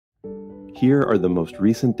Here are the most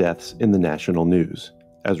recent deaths in the national news,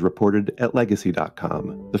 as reported at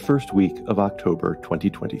Legacy.com the first week of October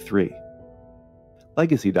 2023.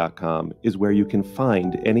 Legacy.com is where you can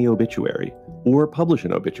find any obituary or publish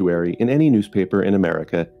an obituary in any newspaper in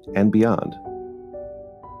America and beyond.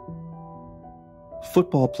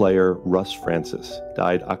 Football player Russ Francis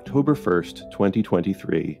died October 1st,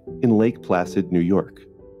 2023, in Lake Placid, New York.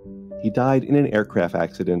 He died in an aircraft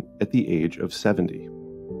accident at the age of 70.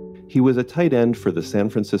 He was a tight end for the San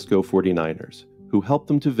Francisco 49ers, who helped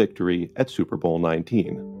them to victory at Super Bowl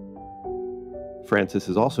 19. Francis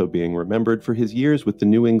is also being remembered for his years with the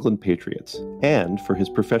New England Patriots and for his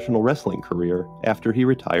professional wrestling career after he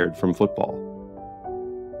retired from football.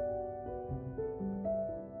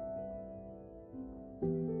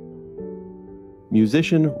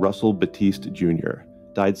 Musician Russell Batiste Jr.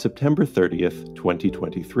 died September 30th,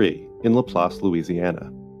 2023, in Laplace, Louisiana.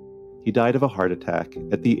 He died of a heart attack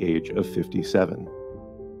at the age of 57.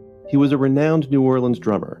 He was a renowned New Orleans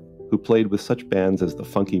drummer who played with such bands as the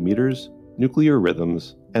Funky Meters, Nuclear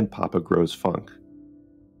Rhythms, and Papa Grows Funk.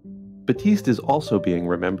 Batiste is also being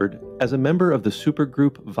remembered as a member of the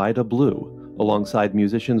supergroup Vida Blue, alongside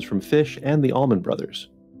musicians from Phish and the Allman Brothers.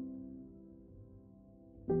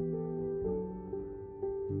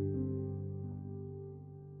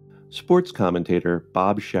 Sports commentator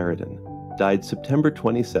Bob Sheridan died September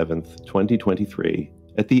 27, 2023,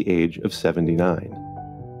 at the age of 79.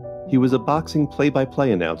 He was a boxing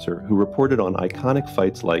play-by-play announcer who reported on iconic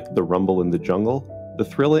fights like the Rumble in the Jungle, the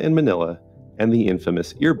Thrilla in Manila, and the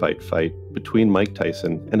infamous earbite fight between Mike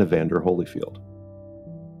Tyson and Evander Holyfield.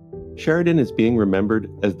 Sheridan is being remembered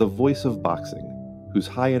as the voice of boxing, whose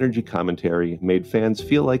high-energy commentary made fans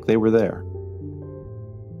feel like they were there.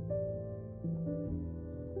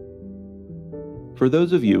 For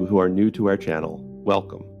those of you who are new to our channel,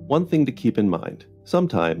 welcome. One thing to keep in mind,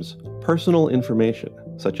 sometimes personal information,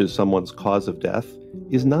 such as someone's cause of death,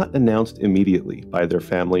 is not announced immediately by their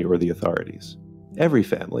family or the authorities. Every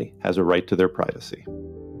family has a right to their privacy.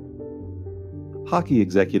 Hockey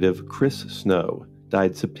executive Chris Snow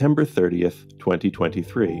died September 30th,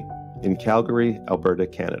 2023, in Calgary, Alberta,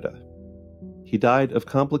 Canada. He died of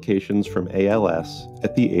complications from ALS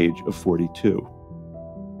at the age of 42.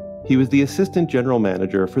 He was the assistant general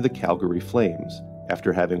manager for the Calgary Flames,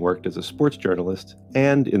 after having worked as a sports journalist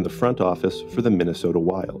and in the front office for the Minnesota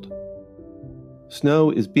Wild.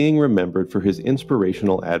 Snow is being remembered for his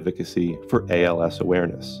inspirational advocacy for ALS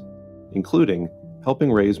awareness, including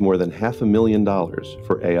helping raise more than $500,000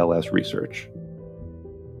 for ALS research.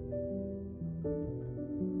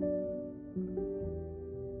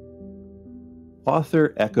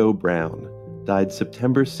 Author Echo Brown died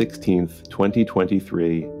September 16,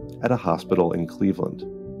 2023, at a hospital in Cleveland.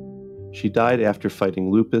 She died after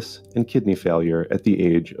fighting lupus and kidney failure at the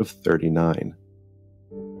age of 39.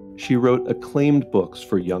 She wrote acclaimed books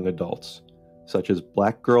for young adults, such as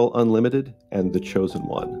Black Girl Unlimited and The Chosen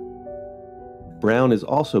One. Brown is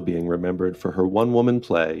also being remembered for her one-woman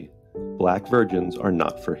play, Black Virgins Are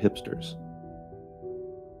Not for Hipsters.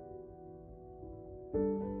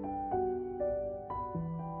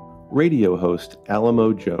 Radio host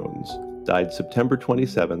Alamo Jones died September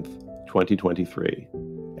 27, 2023,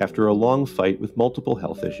 after a long fight with multiple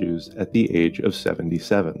health issues at the age of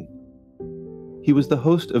 77. He was the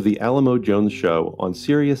host of the Alamo Jones Show on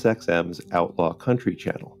SiriusXM's Outlaw Country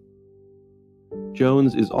channel.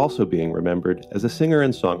 Jones is also being remembered as a singer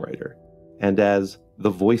and songwriter, and as the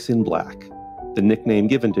Voice in Black, the nickname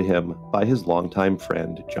given to him by his longtime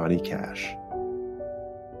friend Johnny Cash.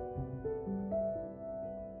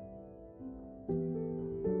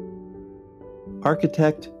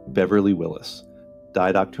 Architect Beverly Willis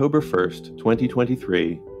died October 1st,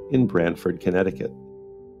 2023, in Branford, Connecticut.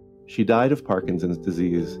 She died of Parkinson's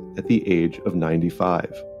disease at the age of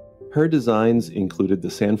 95. Her designs included the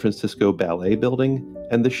San Francisco Ballet Building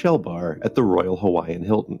and the Shell Bar at the Royal Hawaiian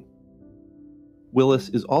Hilton. Willis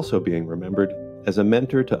is also being remembered as a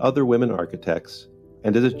mentor to other women architects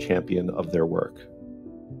and as a champion of their work.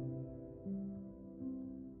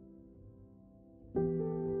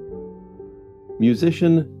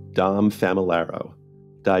 Musician Dom Famularo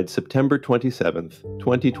died September 27,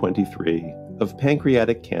 2023, of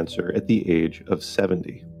pancreatic cancer at the age of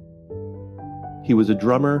 70. He was a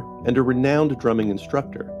drummer and a renowned drumming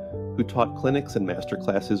instructor who taught clinics and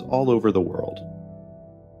masterclasses all over the world.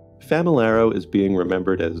 Famularo is being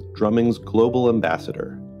remembered as drumming's global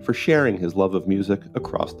ambassador for sharing his love of music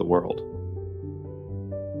across the world.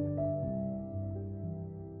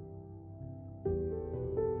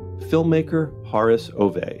 Filmmaker Horace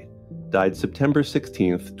Ové died September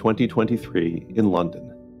 16, 2023, in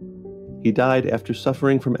London. He died after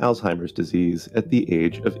suffering from Alzheimer's disease at the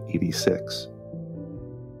age of 86.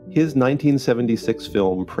 His 1976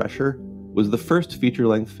 film Pressure was the first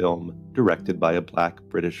feature-length film directed by a Black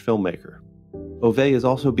British filmmaker. Ové is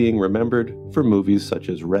also being remembered for movies such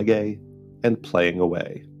as Reggae and Playing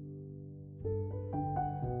Away.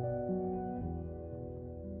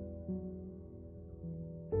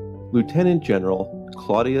 Lieutenant General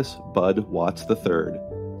Claudius Bud Watts III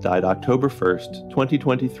died October 1st,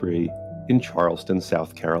 2023, in Charleston,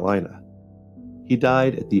 South Carolina. He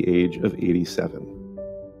died at the age of 87.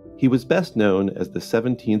 He was best known as the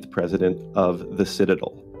 17th president of the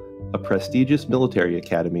Citadel, a prestigious military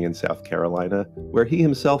academy in South Carolina where he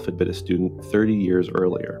himself had been a student 30 years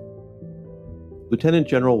earlier. Lieutenant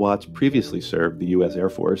General Watts previously served the U.S. Air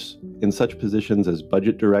Force in such positions as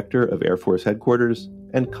Budget Director of Air Force Headquarters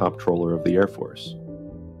and Comptroller of the Air Force.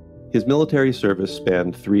 His military service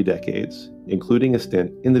spanned 3 decades, including a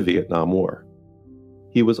stint in the Vietnam War.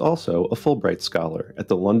 He was also a Fulbright Scholar at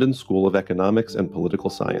the London School of Economics and Political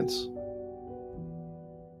Science.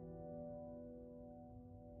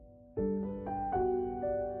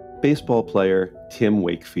 Baseball player Tim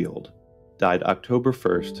Wakefield died October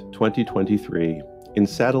 1st, 2023, in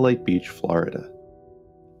Satellite Beach, Florida.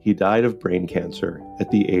 He died of brain cancer at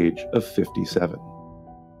the age of 57.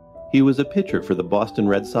 He was a pitcher for the Boston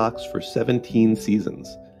Red Sox for 17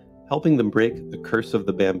 seasons, helping them break the curse of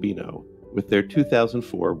the Bambino with their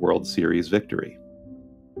 2004 World Series victory.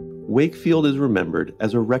 Wakefield is remembered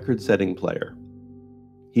as a record-setting player.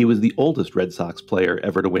 He was the oldest Red Sox player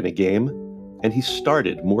ever to win a game, and he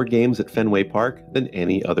started more games at Fenway Park than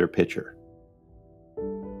any other pitcher.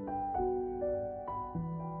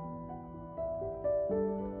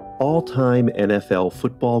 All-time NFL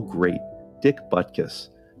football great Dick Butkus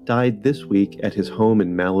died this week at his home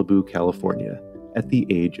in Malibu, California, at the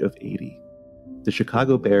age of 80. The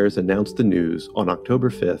Chicago Bears announced the news on October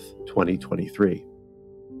 5th, 2023.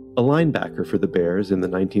 A linebacker for the Bears in the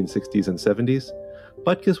 1960s and 70s,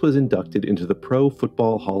 Butkus was inducted into the Pro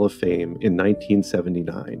Football Hall of Fame in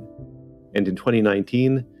 1979. And in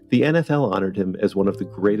 2019, the NFL honored him as one of the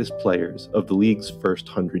greatest players of the league's first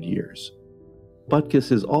 100 years.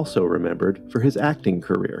 Butkus is also remembered for his acting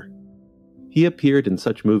career. He appeared in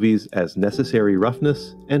such movies as Necessary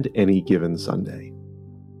Roughness and Any Given Sunday.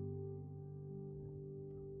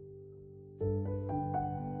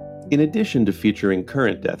 In addition to featuring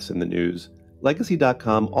current deaths in the news,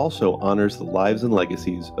 Legacy.com also honors the lives and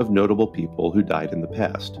legacies of notable people who died in the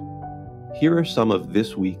past. Here are some of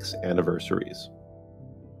this week's anniversaries.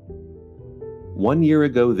 1 year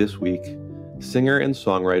ago this week, singer and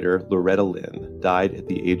songwriter Loretta Lynn died at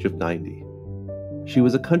the age of 90. She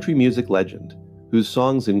was a country music legend whose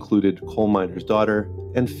songs included Coal Miner's Daughter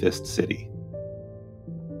and Fist City.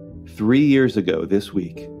 3 years ago this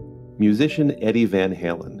week, musician Eddie Van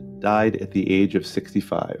Halen died at the age of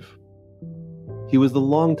 65. He was the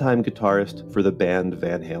longtime guitarist for the band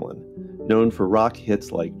Van Halen, known for rock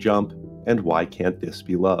hits like Jump and Why Can't This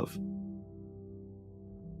Be Love?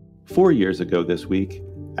 4 years ago this week,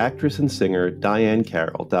 actress and singer Diahann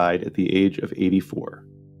Carroll died at the age of 84.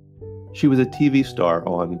 She was a TV star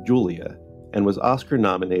on Julia and was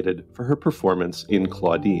Oscar-nominated for her performance in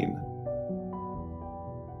Claudine.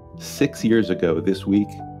 6 years ago this week,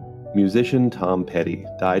 musician Tom Petty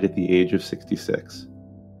died at the age of 66.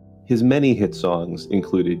 His many hit songs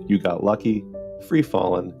included You Got Lucky, Free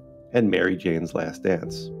Fallin', and Mary Jane's Last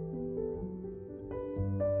Dance.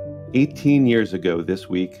 18 years ago this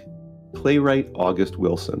week, playwright August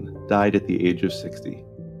Wilson died at the age of 60.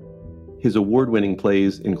 His award-winning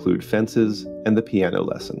plays include Fences and The Piano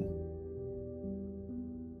Lesson.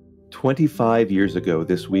 25 years ago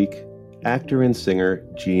this week, actor and singer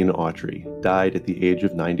Gene Autry died at the age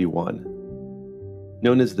of 91.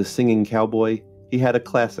 Known as the Singing Cowboy, he had a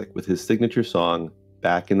classic with his signature song,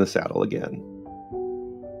 Back in the Saddle Again.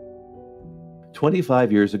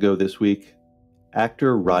 25 years ago this week,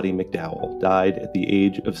 actor Roddy McDowall died at the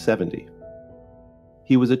age of 70.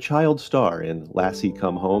 He was a child star in Lassie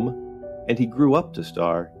Come Home, and he grew up to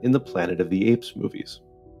star in the Planet of the Apes movies.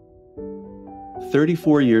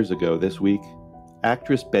 34 years ago this week,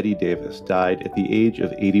 actress Bette Davis died at the age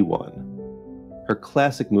of 81. Her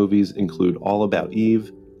classic movies include All About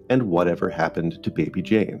Eve and Whatever Happened to Baby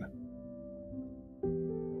Jane.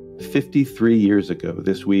 53 years ago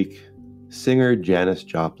this week, singer Janis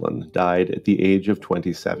Joplin died at the age of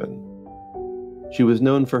 27. She was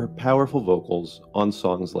known for her powerful vocals on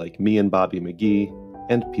songs like Me and Bobby McGee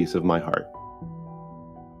and Piece of My Heart.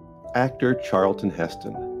 Actor Charlton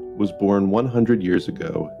Heston was born 100 years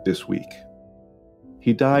ago this week.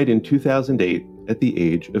 He died in 2008 at the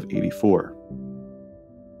age of 84.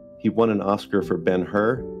 He won an Oscar for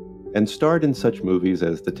Ben-Hur and starred in such movies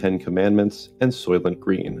as The Ten Commandments and Soylent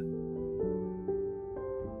Green.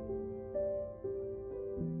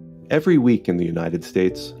 Every week in the United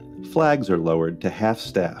States, flags are lowered to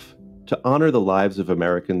half-staff to honor the lives of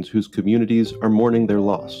Americans whose communities are mourning their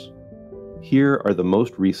loss. Here are the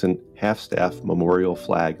most recent half-staff memorial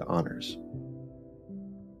flag honors.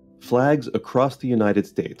 Flags across the United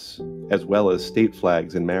States, as well as state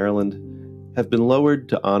flags in Maryland, have been lowered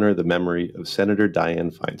to honor the memory of Senator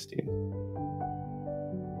Dianne Feinstein.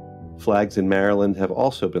 Flags in Maryland have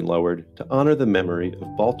also been lowered to honor the memory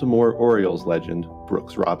of Baltimore Orioles legend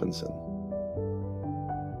Brooks Robinson.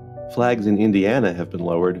 Flags in Indiana have been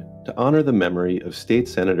lowered to honor the memory of State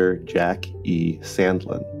Senator Jack E.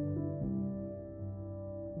 Sandlin.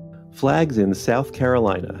 Flags in South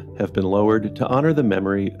Carolina have been lowered to honor the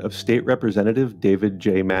memory of State Representative David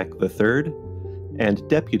J. Mack III and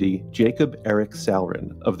Deputy Jacob Eric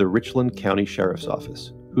Salrin of the Richland County Sheriff's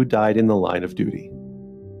Office, who died in the line of duty.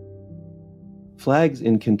 Flags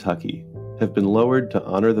in Kentucky have been lowered to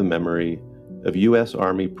honor the memory of U.S.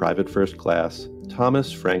 Army Private First Class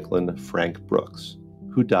Thomas Franklin Frank Brooks,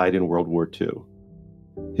 who died in World War II.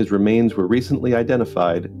 His remains were recently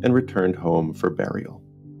identified and returned home for burial.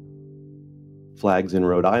 Flags in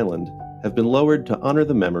Rhode Island have been lowered to honor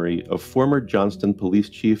the memory of former Johnston Police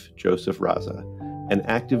Chief Joseph Raza and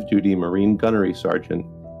active duty Marine Gunnery Sergeant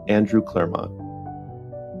Andrew Claremont.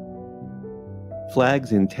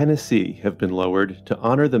 Flags in Tennessee have been lowered to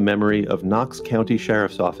honor the memory of Knox County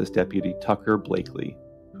Sheriff's Office Deputy Tucker Blakely,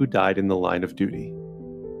 who died in the line of duty.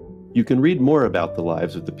 You can read more about the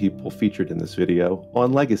lives of the people featured in this video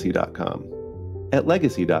on Legacy.com. At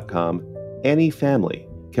Legacy.com, any family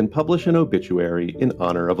can publish an obituary in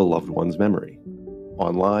honor of a loved one's memory,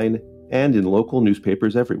 online and in local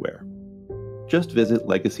newspapers everywhere. Just visit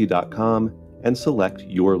Legacy.com and select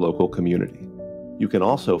your local community. You can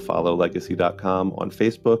also follow Legacy.com on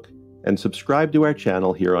Facebook and subscribe to our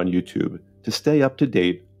channel here on YouTube to stay up to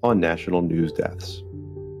date on national news deaths.